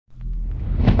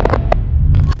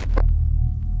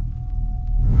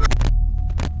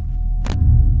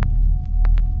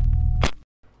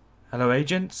Hello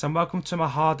agents, and welcome to my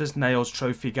Hard as Nails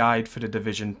trophy guide for the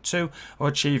Division 2 or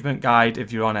achievement guide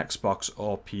if you're on Xbox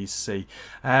or PC.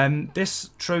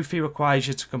 This trophy requires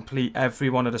you to complete every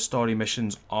one of the story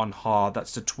missions on hard.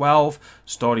 That's the 12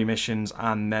 story missions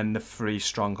and then the 3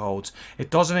 strongholds. It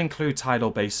doesn't include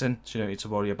Tidal Basin, so you don't need to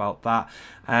worry about that.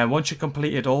 Once you've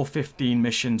completed all 15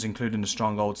 missions including the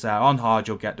strongholds there on hard,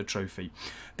 you'll get the trophy.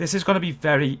 This is going to be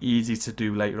very easy to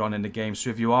do later on in the game, so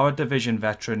if you are a Division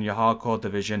veteran, you're hardcore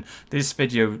Division, these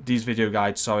video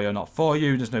guides, sorry, are not for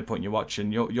you. There's no point in you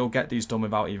watching. You'll get these done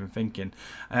without even thinking.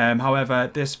 However,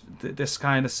 this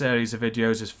kind of series of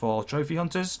videos is for trophy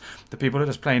hunters, the people that are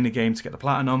just playing the game to get the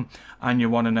platinum, and you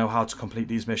want to know how to complete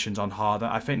these missions on harder.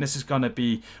 I think this is going to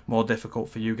be more difficult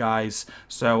for you guys,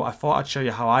 so I thought I'd show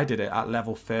you how I did it at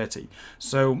level 30.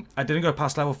 So I didn't go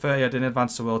past level 30. I didn't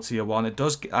advance to World Tier 1. It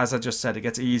does, as I just said, it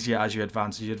gets easier as you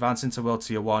advance. As you advance into World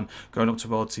Tier 1, going up to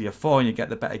World Tier 4, and you get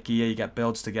the better gear, you get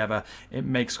builds together, it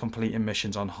makes completing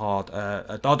missions on hard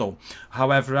a doddle.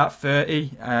 However, at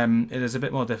 30, it is a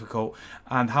bit more difficult,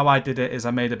 and how I did it is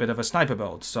I made a bit of a sniper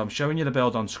build. So I'm showing you the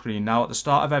build on screen now. At the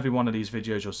start of every one of these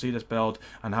videos, you'll see this build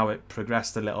and how it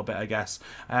progressed a little bit, I guess.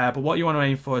 But what you want to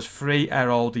aim for is 3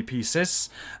 air-oldy pieces,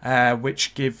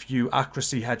 which give you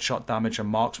accuracy, headshot damage, and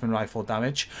marksman rifle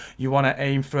damage. You want to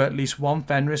aim for at least 1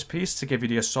 Fenris piece to give you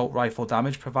the assault rifle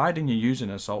damage, providing you're using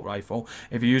an assault rifle.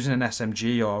 If you're using an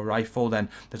SMG or a rifle, then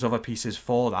there's other pieces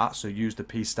for that, so use the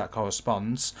piece that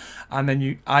corresponds. And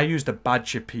then I used a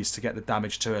badger piece to get the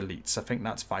damage to elites. I think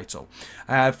that's vital.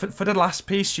 For the last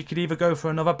piece, you could either go for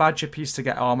another badger piece to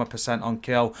get armor % on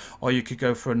kill, or you could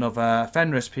go for another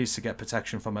Fenris piece to get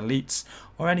protection from elites,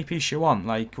 or any piece you want,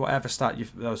 like whatever stat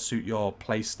that'll suit your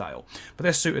play style. But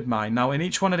this suited mine. Now in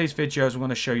each one of these videos I'm going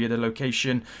to show you the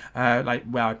location, like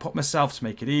where I put myself to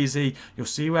make it easy. You'll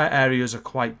see where areas are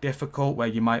quite difficult, where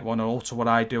you might want to alter what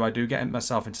I do. I do get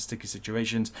myself into sticky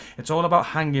situations. It's all about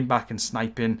hanging back and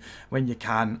sniping when you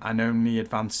can, and only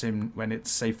advancing when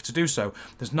it's safe to do so.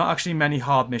 There's not actually many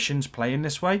hard missions playing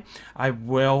this way. I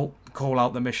will call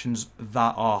out the missions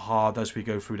that are hard as we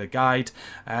go through the guide,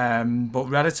 but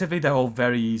relatively they're all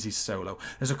very easy solo.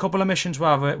 There's a couple of missions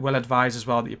where I will advise as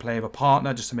well that you play with a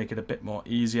partner, just to make it a bit more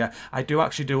easier. I do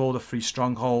actually do all the 3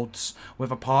 strongholds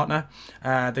with a partner.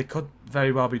 They could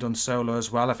very well be done solo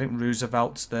as well. I think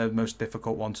Roosevelt's the most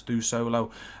difficult one to do solo,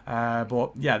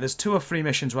 but yeah, there's 2 or 3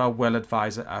 missions where I will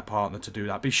advise a partner to do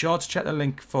that. Be sure to check the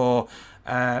link for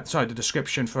the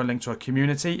description for a link to a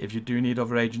community if you do need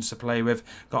other agents to play with.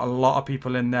 Got a lot of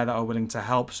people in there that are willing to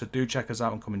help, so do check us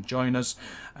out and come and join us.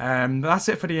 That's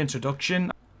it for the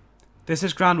introduction. This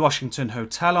is Grand Washington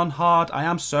Hotel on hard. I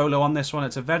am solo on this one.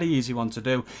 It's a very easy one to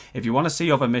do. If you want to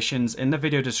see other missions, in the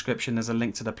video description there's a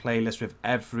link to the playlist with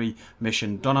every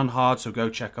mission done on hard, so go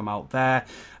check them out there.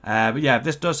 But yeah, if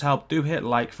this does help, do hit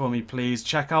like for me please.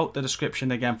 Check out the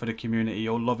description again for the community.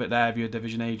 You'll love it there if you're a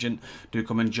Division agent. Do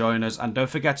come and join us, and don't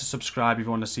forget to subscribe if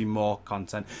you want to see more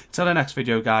content. Till the next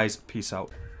video guys, peace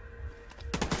out.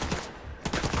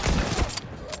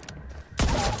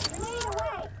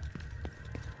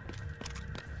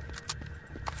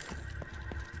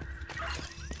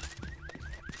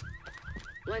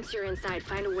 Once you're inside,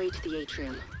 find a way to the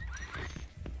atrium.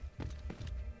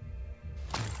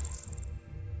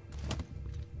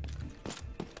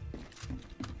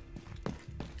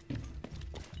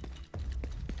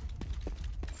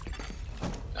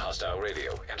 Hostile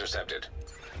radio intercepted.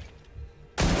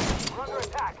 We're under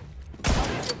attack.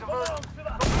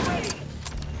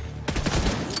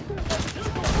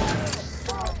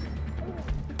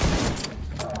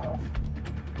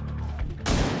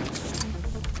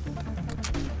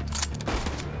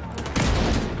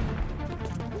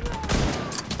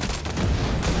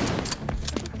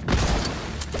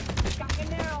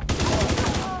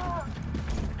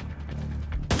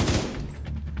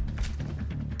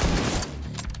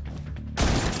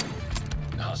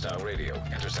 Hostile radio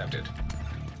intercepted.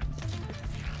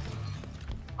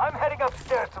 I'm heading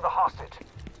upstairs to the hostage.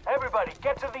 Everybody,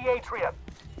 get to the atrium.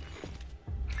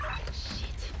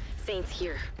 Shit. Saint's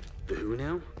here. The who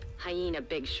now? Hyena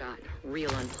big shot.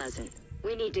 Real unpleasant.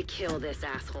 We need to kill this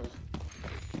asshole.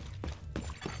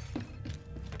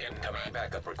 Incoming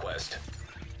backup request.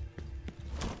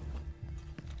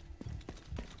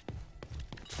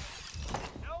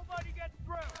 Nobody gets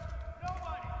through.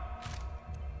 Nobody.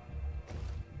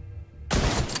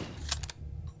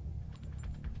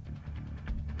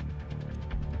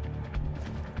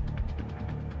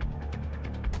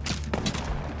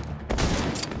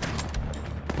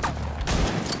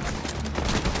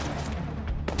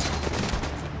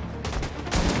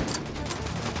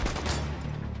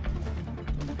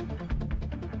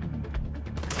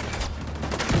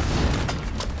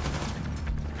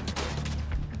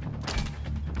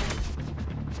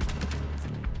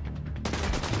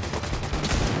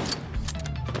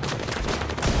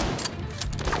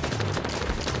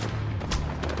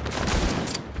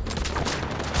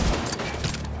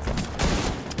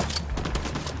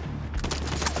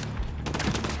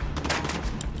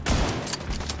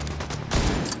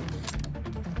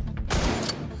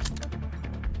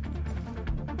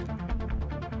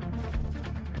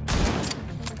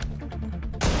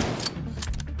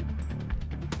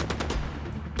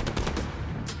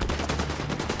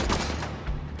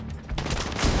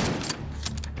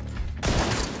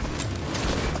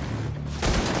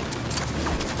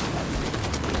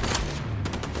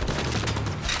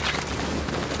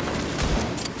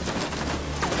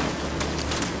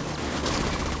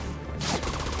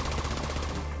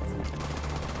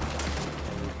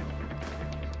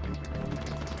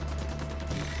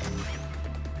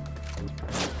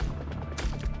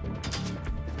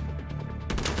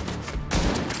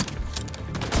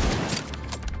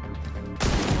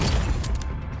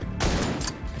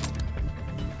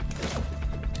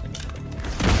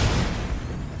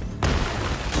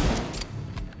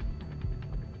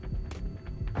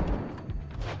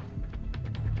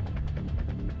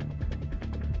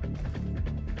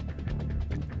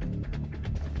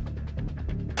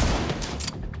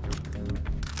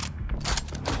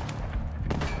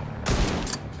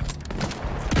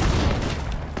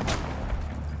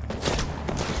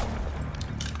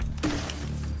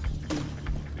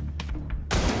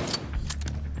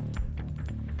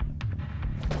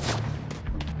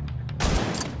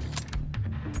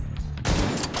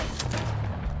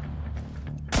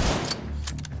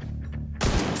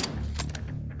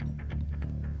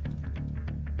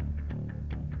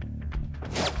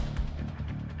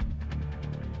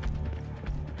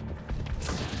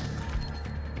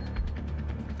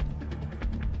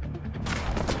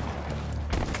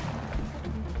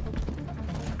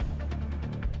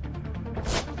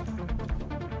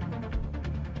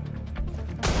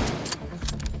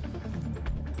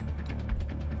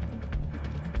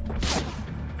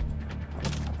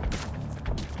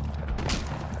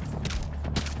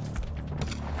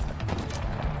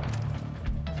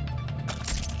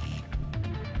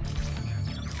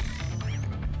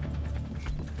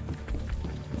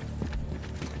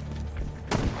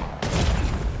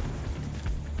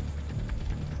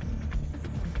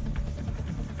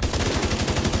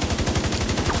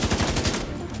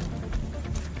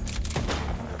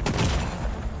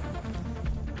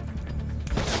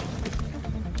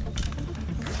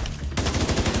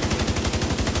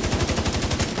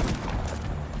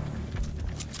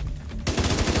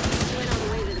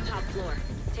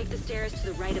 stairs to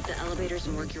the right of the elevators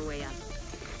and work your way up.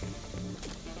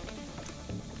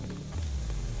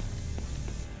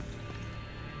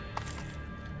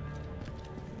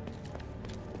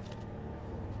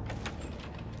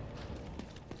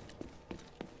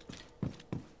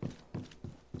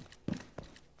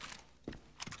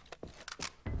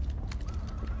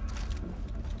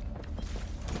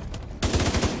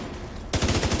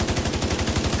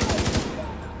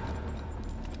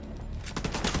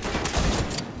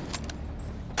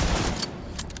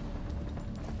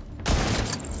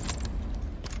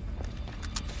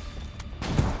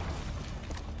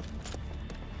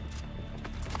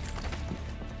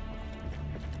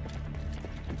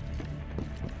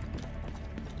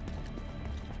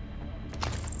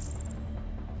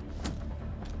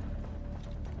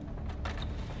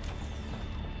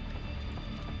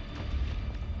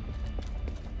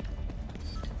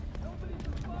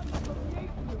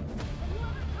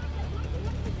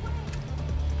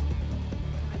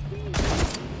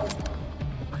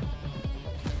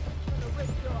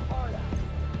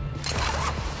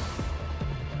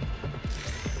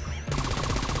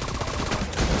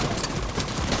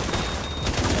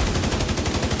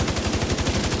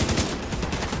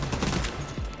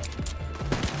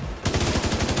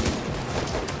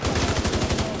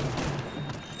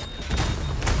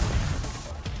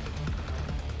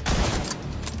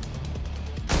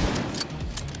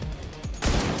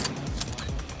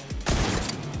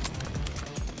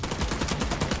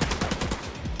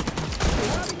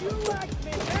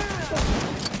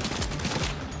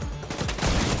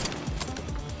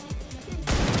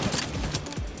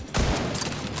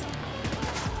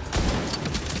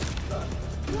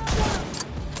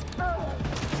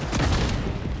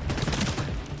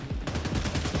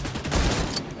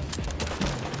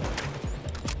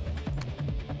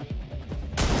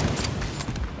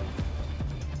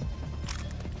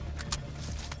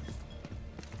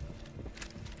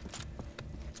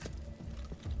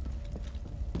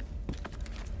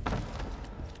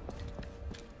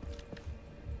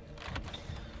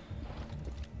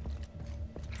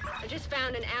 I just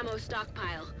found an ammo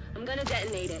stockpile. I'm gonna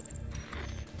detonate it.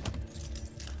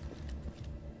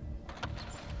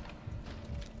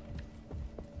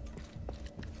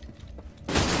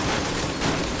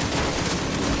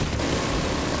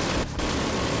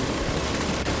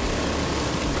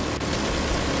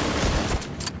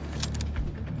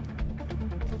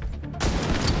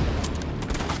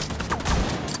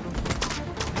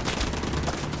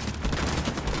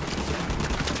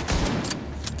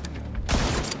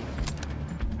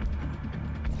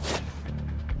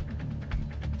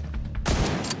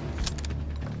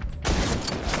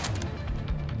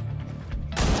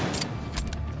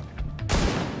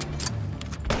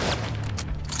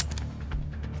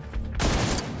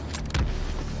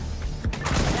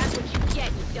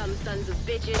 Dumb sons of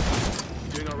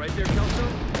bitches. Doing all right there, Kelso?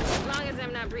 As long as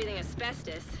I'm not breathing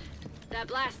asbestos. That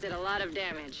blast did a lot of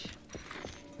damage.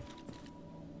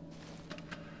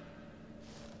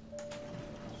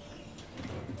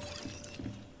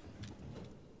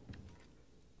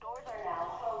 Doors are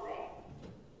now closing.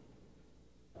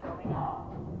 Going up.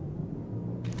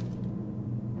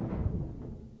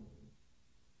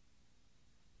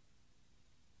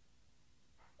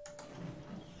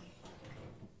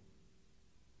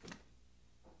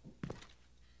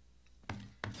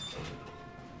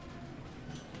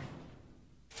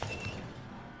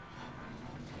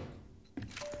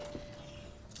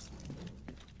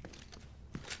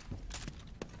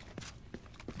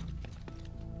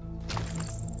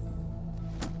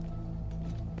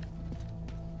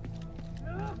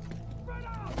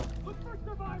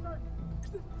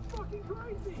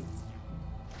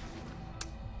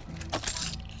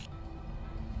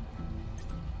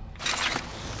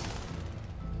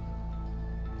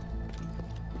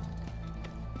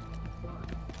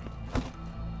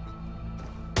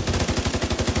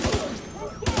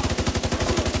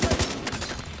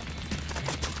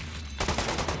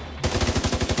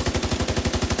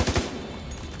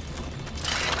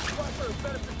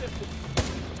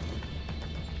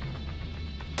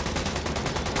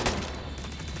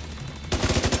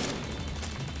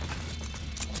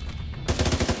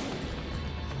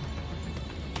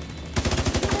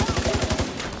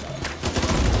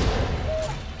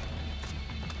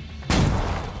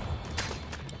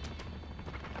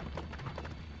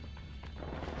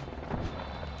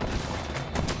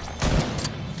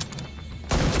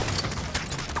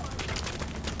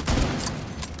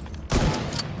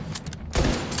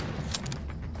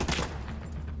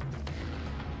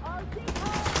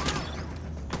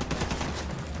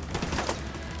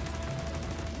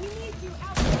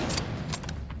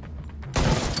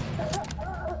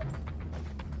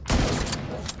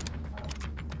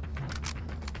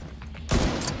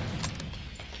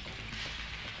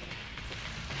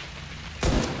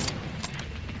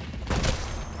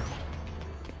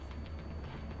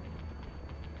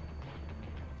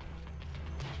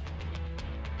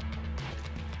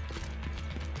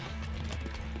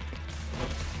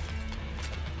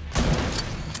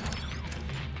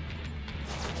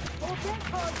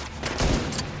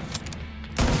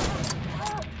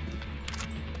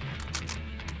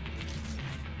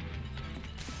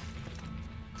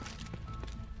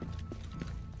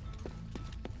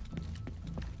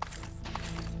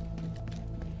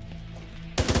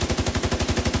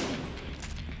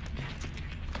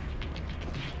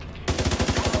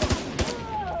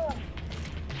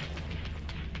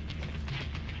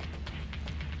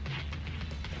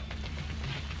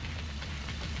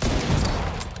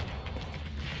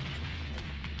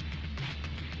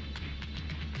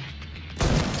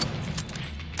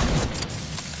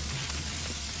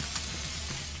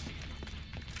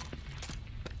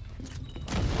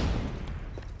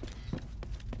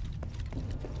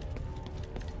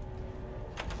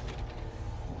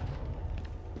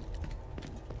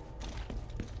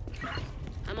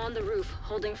 I'm on the roof,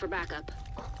 holding for backup.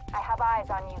 I have eyes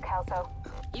on you, Kelso.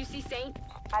 You see Saint?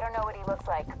 I don't know what he looks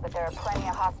like, but there are plenty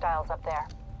of hostiles up there.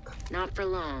 Not for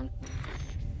long.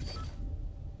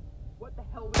 What the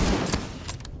hell was that?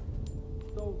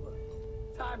 It's over.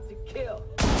 Time to kill.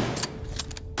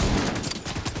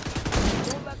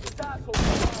 Don't let this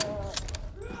asshole.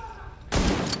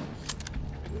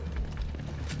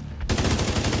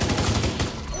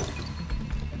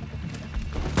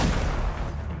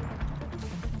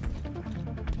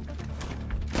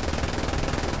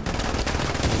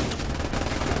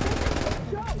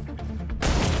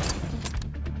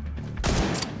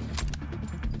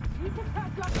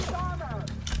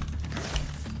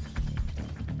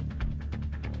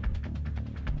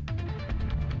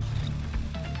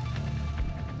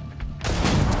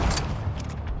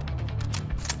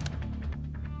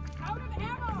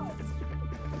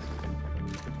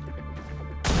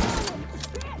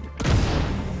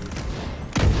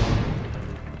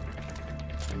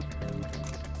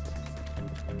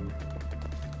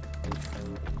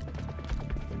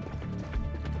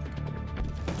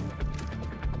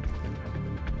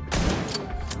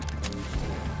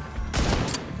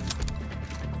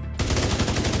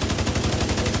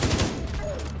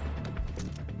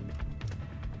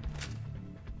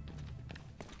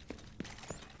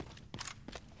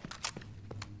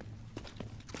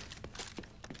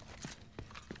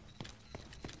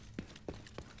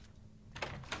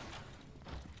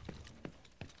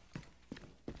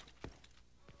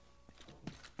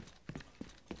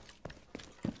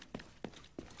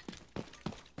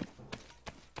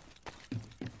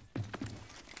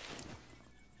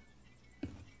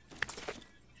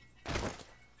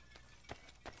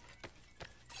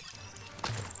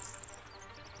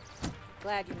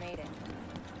 Glad you made it.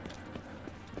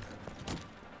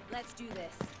 Let's do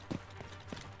this.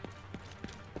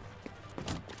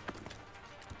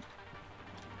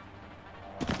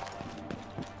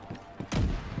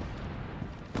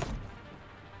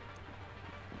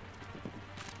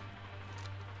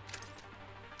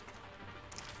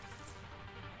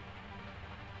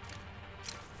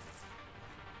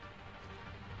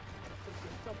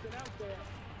 Something out there.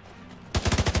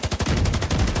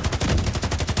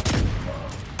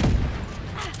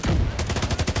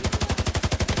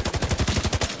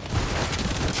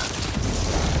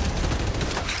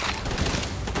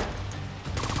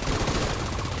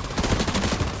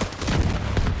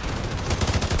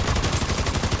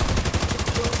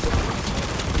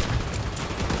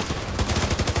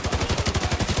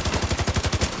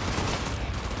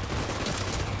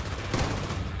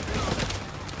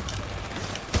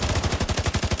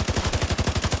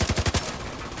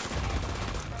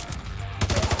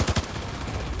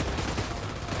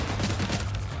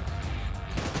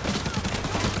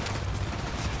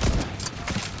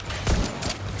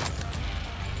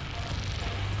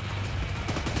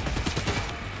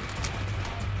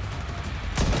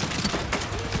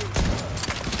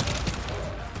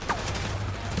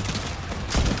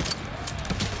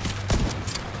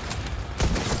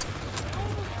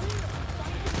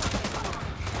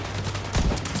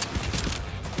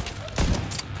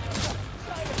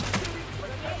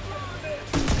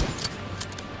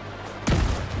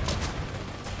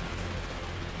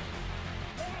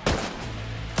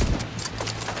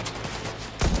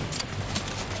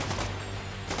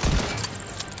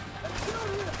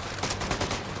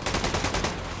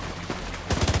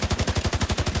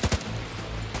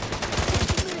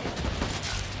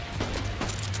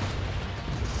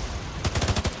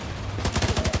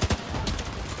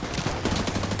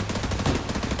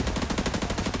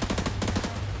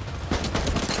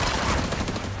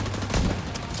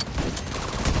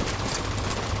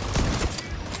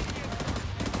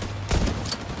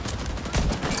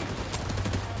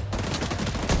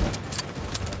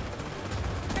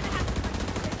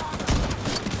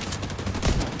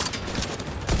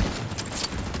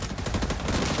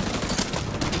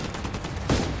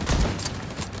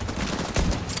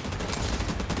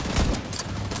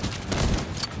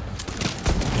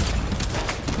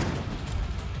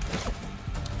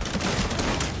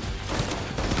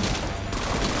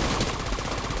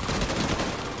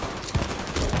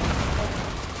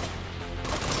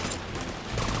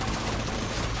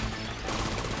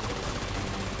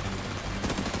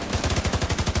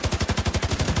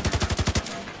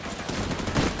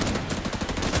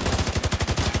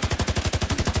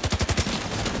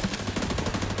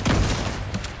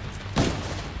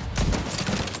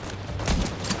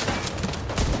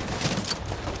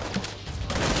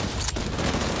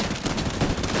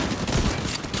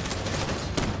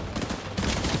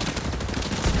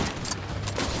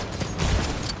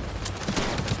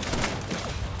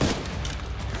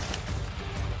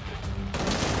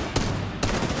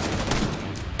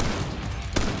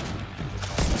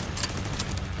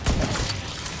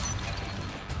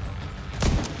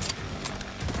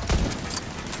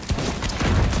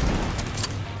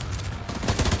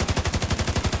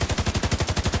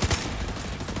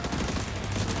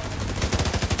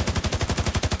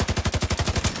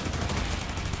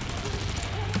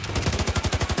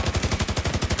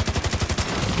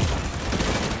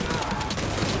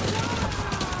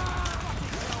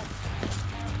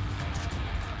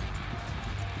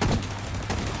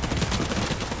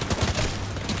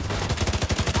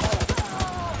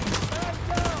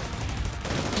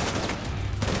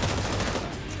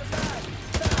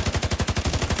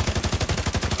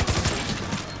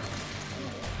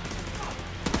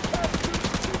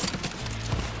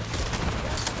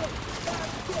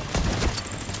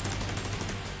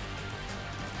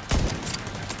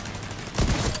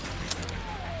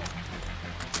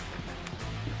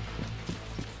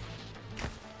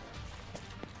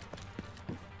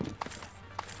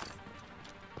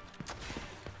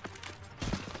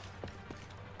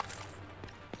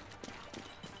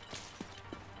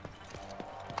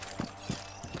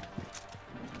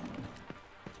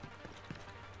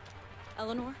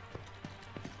 Eleanor?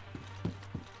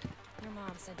 Your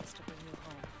mom sent us to bring you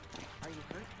home. Are you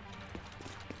hurt?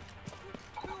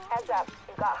 Heads up.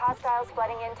 We've got hostiles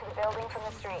flooding into the building from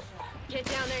the street. Get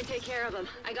down there and take care of them.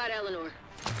 I got Eleanor.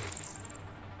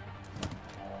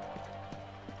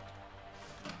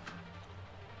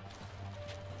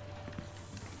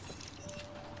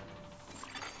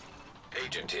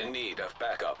 Agent in need of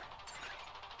backup.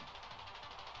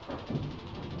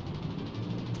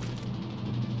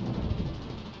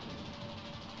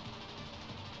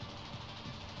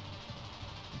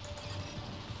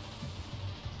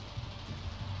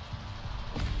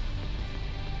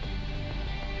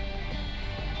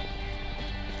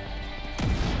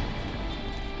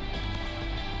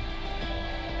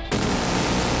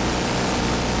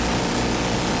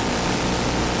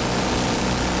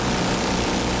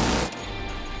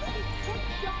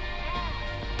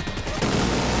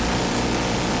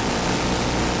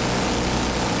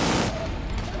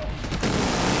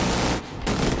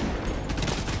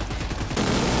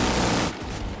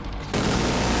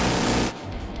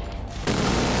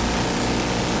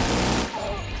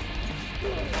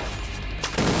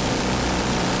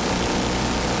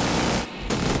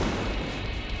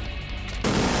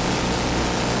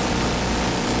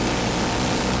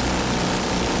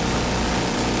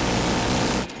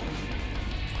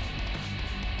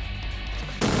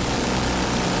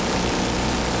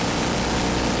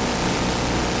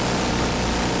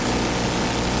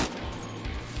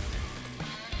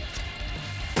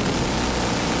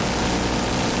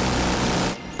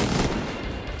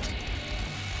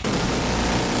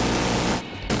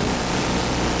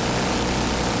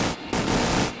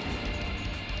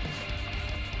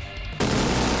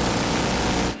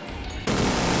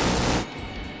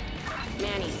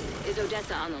 Is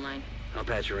Odessa on the line? I'll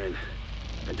patch her in.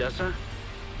 Odessa?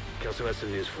 Kelso has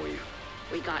some news for you.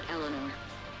 We got Eleanor.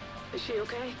 Is she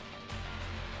okay?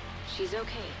 She's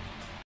okay.